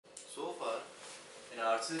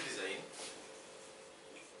axis design,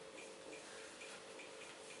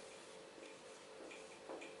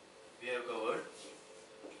 we have covered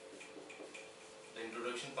the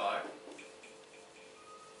introduction part.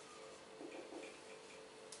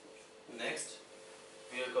 Next,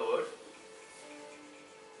 we have covered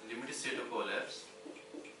limited state of collapse,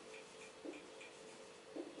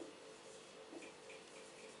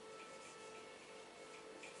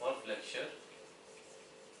 or flexure.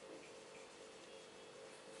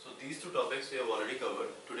 So these two topics we have already covered.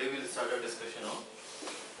 Today we will start our discussion on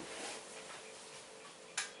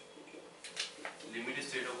limited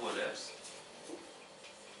state of collapse,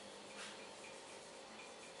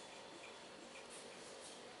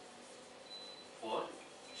 for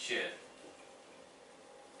shear.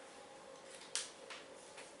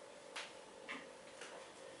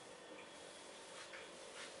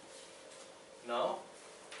 Now,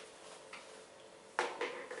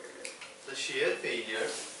 the shear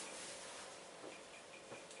failures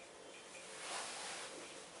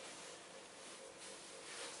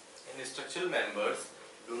in structural members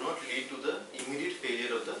do not lead to the immediate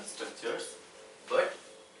failure of the structures, but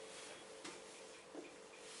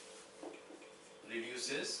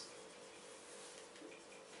reduces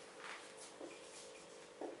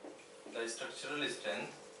the structural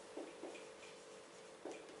strength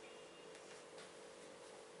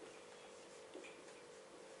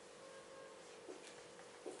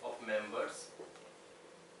of members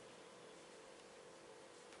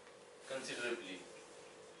considerably.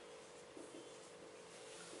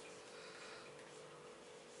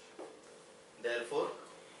 Therefore,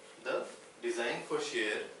 the design for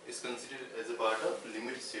shear is considered as a part of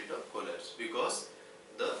limited state of collapse, because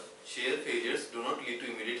the shear failures do not lead to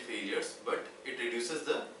immediate failures, but it reduces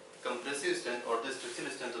the compressive strength or the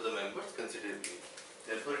structural strength of the members considerably.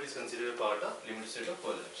 Therefore, it is considered a part of limited state of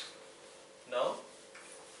collapse. Now,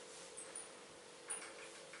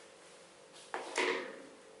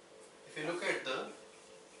 if you look at the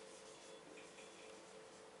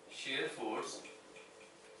shear force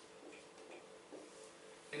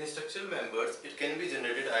in structural members, it can be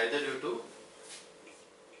generated either due to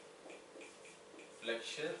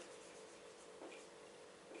flexure,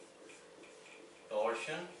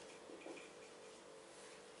 torsion,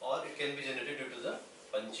 or it can be generated due to the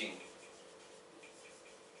punching.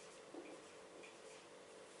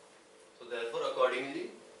 So therefore,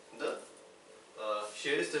 accordingly, the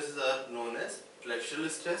shear stresses are known as flexural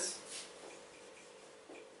stress,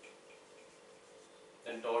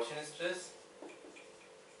 then torsion stress,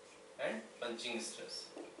 and punching stress.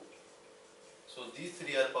 So these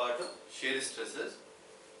three are part of shear stresses.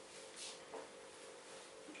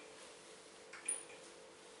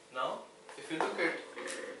 Now, if you look at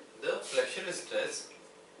the flexural stress,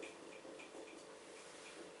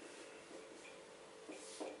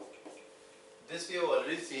 this we have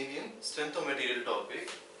already seen in strength of material topic.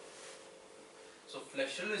 So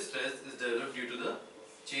flexural stress is developed due to the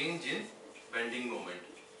change in bending moment.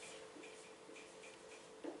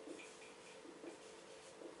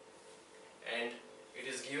 And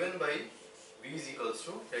it is given by V is equals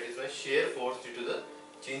to, that is why shear force due to the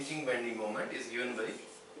changing bending moment is given by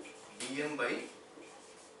dm by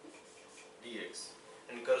dx,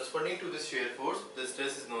 and corresponding to this shear force, the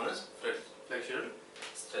stress is known as flexural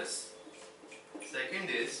stress. Second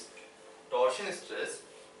is torsion stress.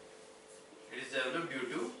 It is developed due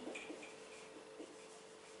to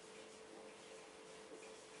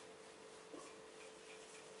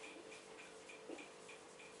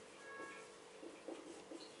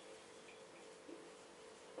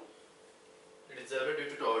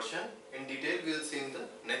torsion. In detail we will see in the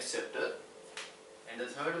next chapter. And the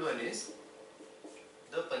third one is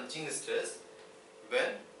the punching stress.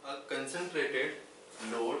 When a concentrated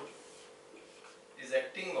load is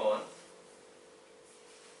acting on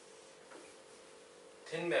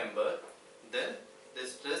thin member, then the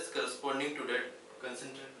stress corresponding to that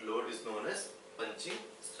concentrated load is known as punching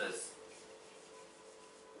stress.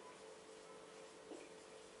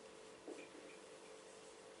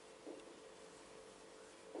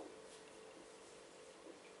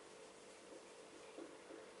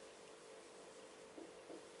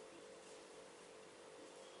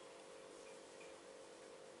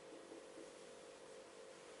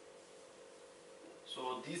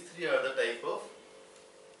 So these three are the type of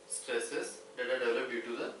stresses that are developed due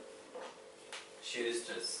to the shear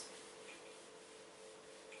stress.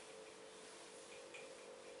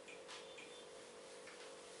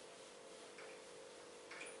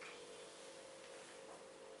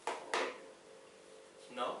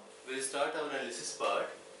 Now we will start our analysis part.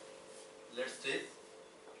 Let's take,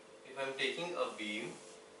 if I am taking a beam,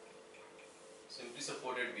 simply simply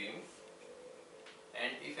supported beam,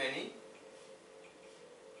 and if any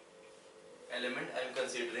element I am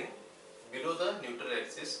considering below the neutral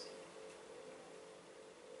axis,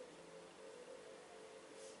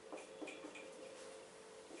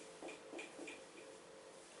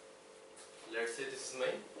 let's say this is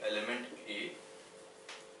my element A.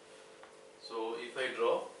 So if I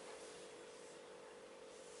draw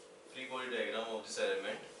free body diagram of this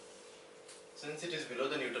element, since it is below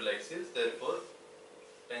the neutral axis, therefore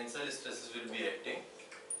tensile stresses will be acting,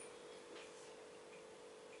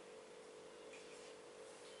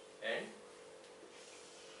 and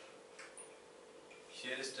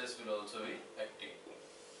shear stress will also be acting.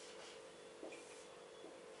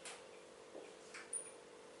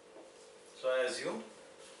 So I assume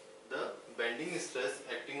the bending stress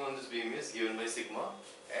acting on this beam is given by sigma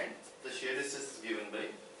and the shear stress is given by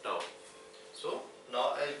tau. So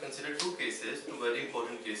now I will consider two cases, two very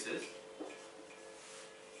important cases.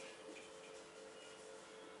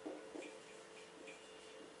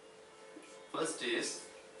 First is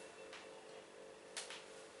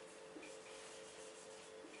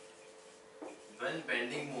when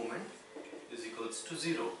bending moment is equals to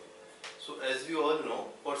 0. So as we all know,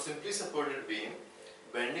 for simply supported beam,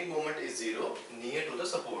 bending moment is 0 near to the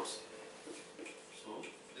supports. So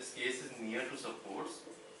this case is near to supports,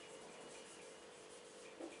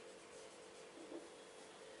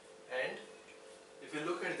 and if you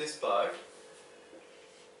look at this part,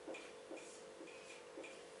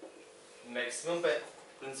 maximum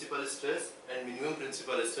principal stress and minimum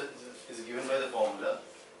principal stress is given by the formula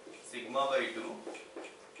sigma by 2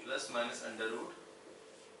 plus minus under root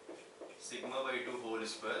sigma by 2 whole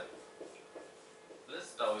square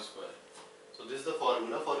plus tau square. So this is the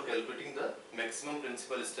formula for calculating the maximum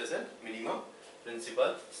principal stress and minimum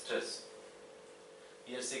principal stress.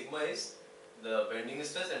 Here sigma is the bending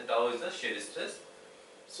stress and tau is the shear stress.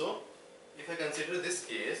 So if I consider this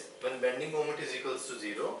case, when bending moment is equals to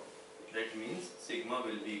 0, that means sigma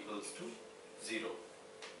will be equals to 0.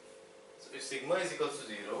 So if sigma is equals to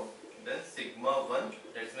 0, then sigma 1,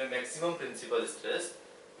 that is my maximum principal stress,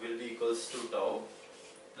 will be equals to tau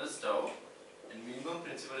plus tau, and minimum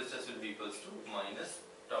principal stress will be equals to minus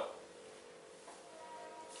tau.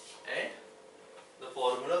 And the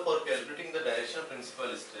formula for calculating the direction of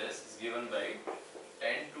principal stress is given by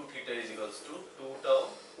tan 2 theta is equals to 2 tau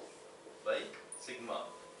by sigma.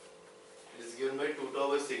 It is given by 2 tau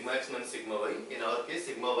by sigma x minus sigma y. In our case,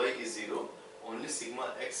 sigma y is 0. Only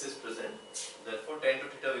sigma x is present. Therefore, tan 2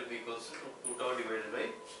 theta will be equals to 2 tau divided by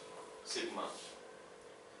sigma.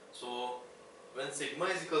 So, when sigma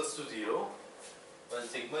is equals to 0,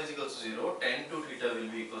 tan 2 theta will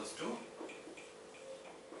be equals to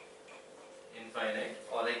infinite,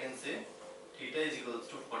 or I can say theta is equals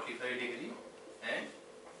to 45 degree and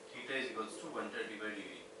theta is equals to 135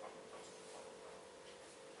 degree.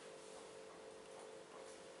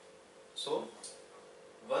 So,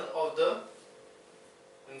 one of the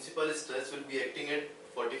principal stress will be acting at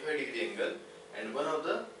 45 degree angle and one of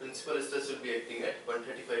the principal stress will be acting at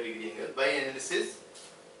 135 degree angle. By analysis,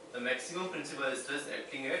 the maximum principal stress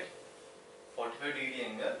acting at 45 degree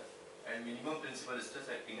angle and minimum principal stress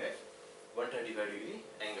acting at 135 degree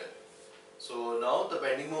angle. So now the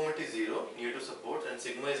bending moment is 0 near to support and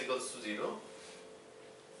sigma is equals to 0.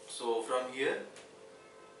 So from here,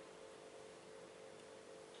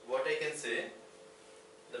 what I can say,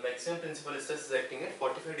 the maximum principal stress is acting at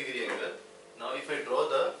 45 degree angle. Now if I draw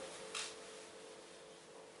the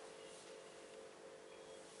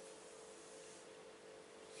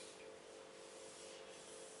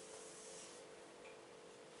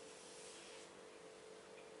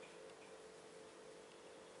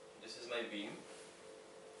my beam.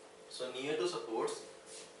 So near to supports,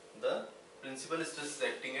 the principal stress is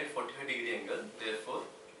acting at 45 degree angle. Therefore,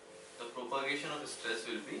 the propagation of stress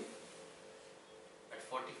will be at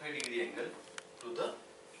 45 degree angle to the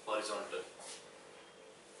horizontal.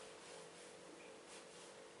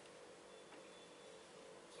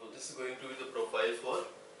 So this is going to be the profile for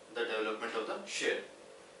the development of the shear.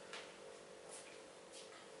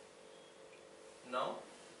 Now,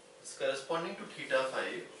 this corresponding to theta 5,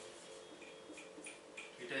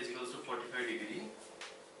 theta is equals to 45 degree,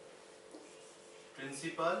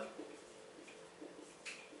 principal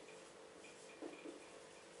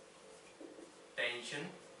tension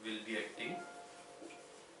will be acting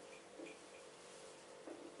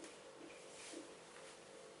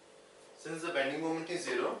since the bending moment is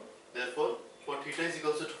 0. Therefore, for theta is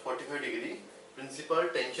equals to 45 degree, principal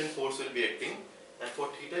tension force will be acting, and for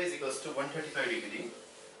theta is equals to 135 degree,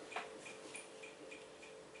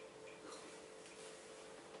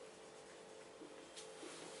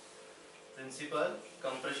 principal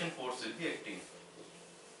compression force will be acting.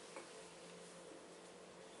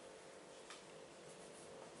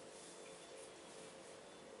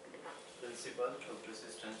 Principal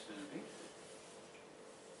compressive strength will be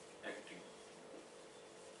acting.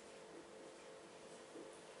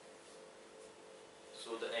 So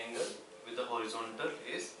the angle with the horizontal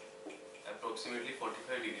is approximately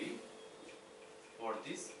 45 degree for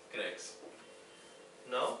these cracks.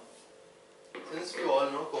 Now, since we all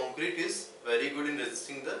know concrete is very good in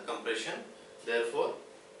resisting the compression, therefore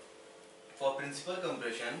for principal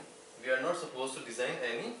compression we are not supposed to design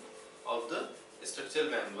any of the structural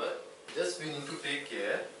member. Just we need to take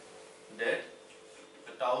care that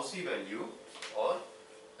the tau c value or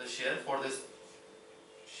the shear for which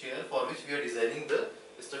we are designing the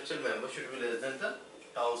structural member should be less than the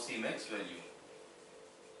tau c max value,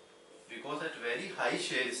 because at very high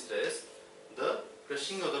shear stress the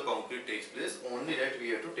crushing of the concrete takes place. Only that we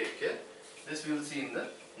have to take care. This we will see in the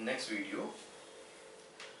next video.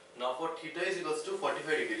 Now for theta is equals to 45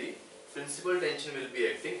 degree, principal tension will be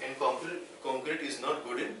acting, and concrete is not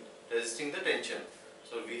good in resisting the tension.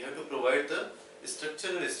 So we have to provide the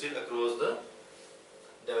structural steel across the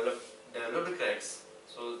developed cracks.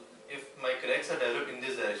 So if my cracks are developed in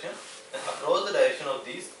this direction, then across the direction of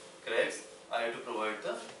these cracks I have to provide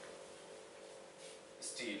the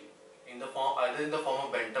steel in the form, either in the form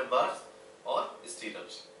of bent up bars or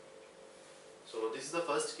stirrups. So this is the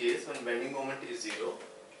first case when bending moment is 0.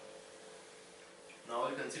 Now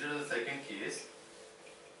we'll consider the second case.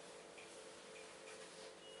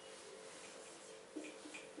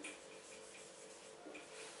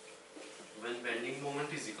 When bending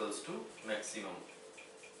moment is equals to maximum.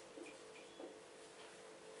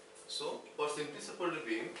 So for simply supported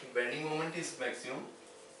beam, bending moment is maximum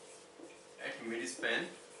at mid span,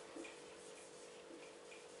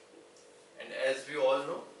 and as we all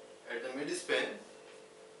know, at the mid span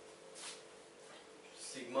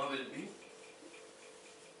sigma will be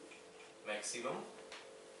maximum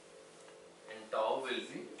and tau will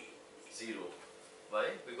be 0. Why?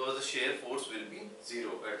 Because the shear force will be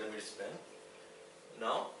 0 at the mid span.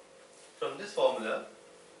 Now from this formula,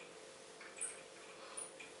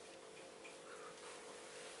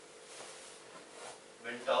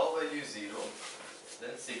 when tau value is 0,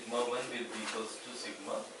 then sigma 1 will be equals to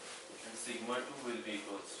sigma and sigma 2 will be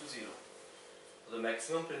equals to 0. So the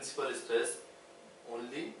maximum principal stress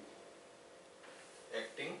only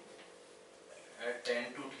acting at tan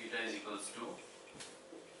to theta is equals to,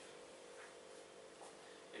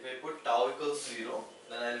 if I put tau equals to 0,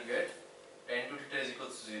 then I will get tan to theta is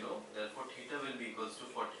equals to 0, therefore theta will be equals to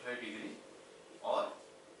 45 degree or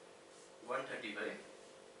 135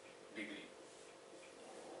 degree.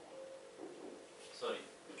 Sorry,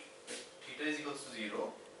 if theta is equals to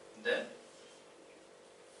 0, then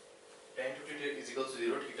tan to theta is equals to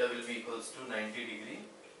 0, theta will be equals to 90 degree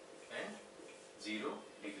and 0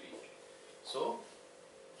 degree. So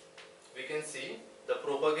we can see the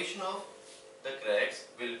propagation of the cracks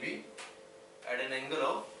will be at an angle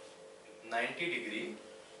of 90 degree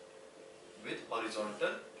with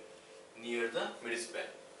horizontal near the mid span.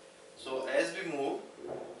 So as we move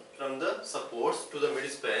from the supports to the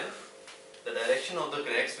mid span, the direction of the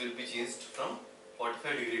cracks will be changed from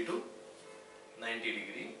 45 degree to 90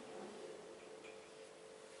 degree.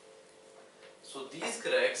 So these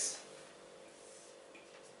cracks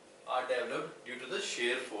are developed due to the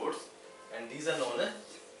shear force, and these are known as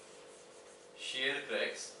shear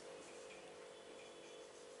cracks,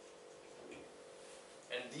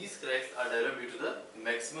 and these cracks are developed due to the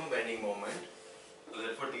maximum bending moment. So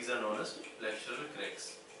therefore these are known as flexural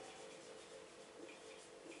cracks.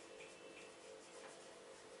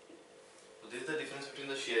 So this is the difference between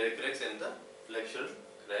the shear cracks and the flexural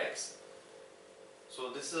cracks.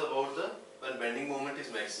 So this is about the when bending moment is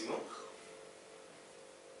maximum.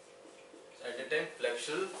 At the time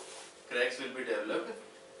flexural cracks will be developed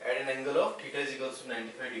at an angle of theta is equals to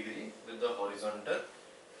 95 degree with the horizontal,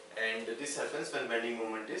 and this happens when bending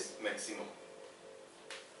moment is maximum.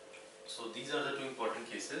 So these are the two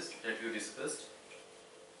important cases that we discussed.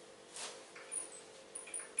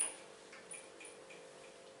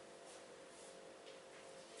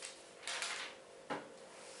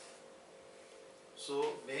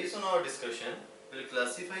 So based on our discussion, we will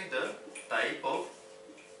classify the type of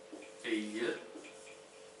failure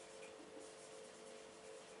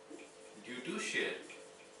due to shear.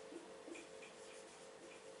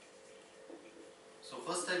 So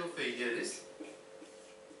first type of failure is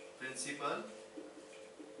principal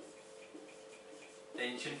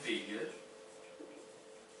tension failure.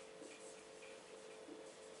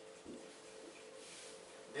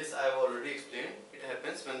 This I have already explained. It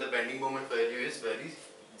happens when the bending bending moment value is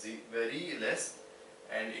very less,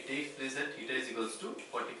 and it takes place at theta is equals to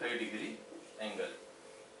 45 degree angle,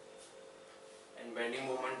 and bending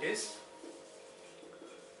moment is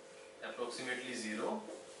approximately 0.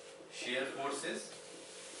 Shear force is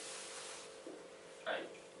high.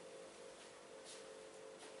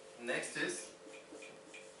 Next is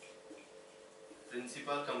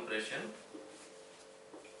principal compression.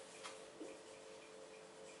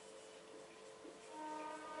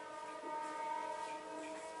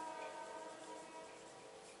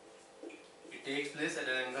 It takes place at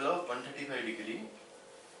an angle of 135 degree.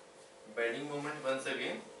 Bending moment once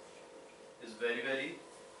again is very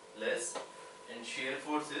less, and shear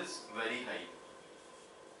force is very high.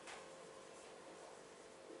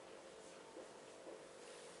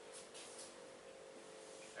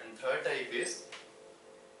 And third type is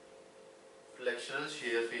flexural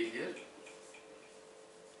shear failure.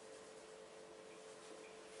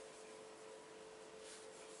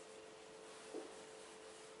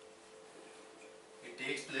 It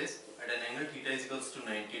takes place at an angle theta is equals to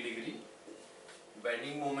 90 degree.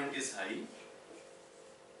 Bending moment is high,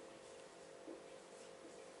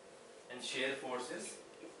 and shear force is,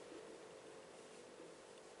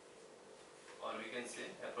 or we can say,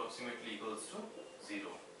 approximately equals to 0.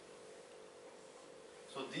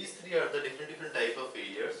 So these three are the different type of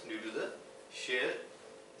failures due to the shear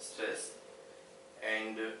stress.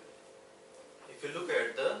 And if you look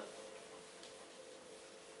at the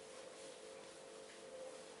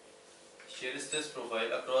shear stress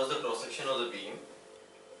profile across the cross section of the beam,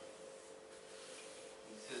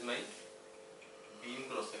 this is my beam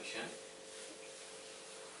cross section.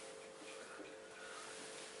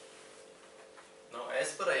 Now,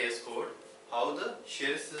 as per IS code, how the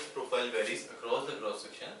shear stress profile varies across the cross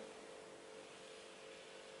section,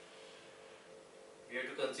 we have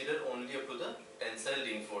to consider only up to the tensile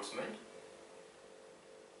reinforcement.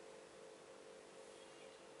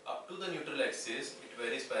 Up to the neutral axis, it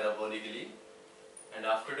varies parabolically, and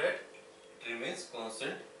after that, it remains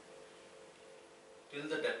constant till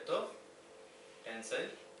the depth of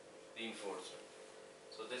tensile reinforcement.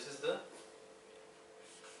 So this is the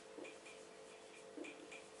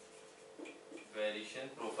variation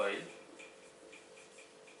profile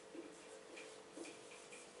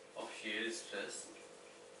of shear stress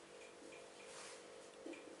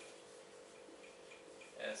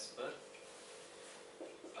as per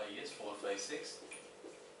IS 456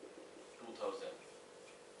 2000,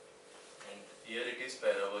 and here it is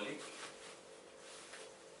parabolic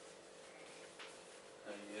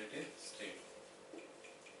and here it is straight.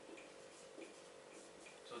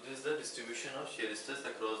 So this is the distribution of shear stress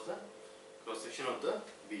across the cross section of the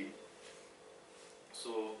beam.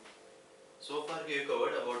 So far we have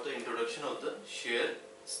covered about the introduction of the shear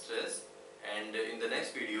stress, and in the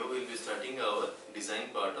next video we will be starting our design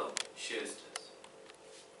part of shear stress.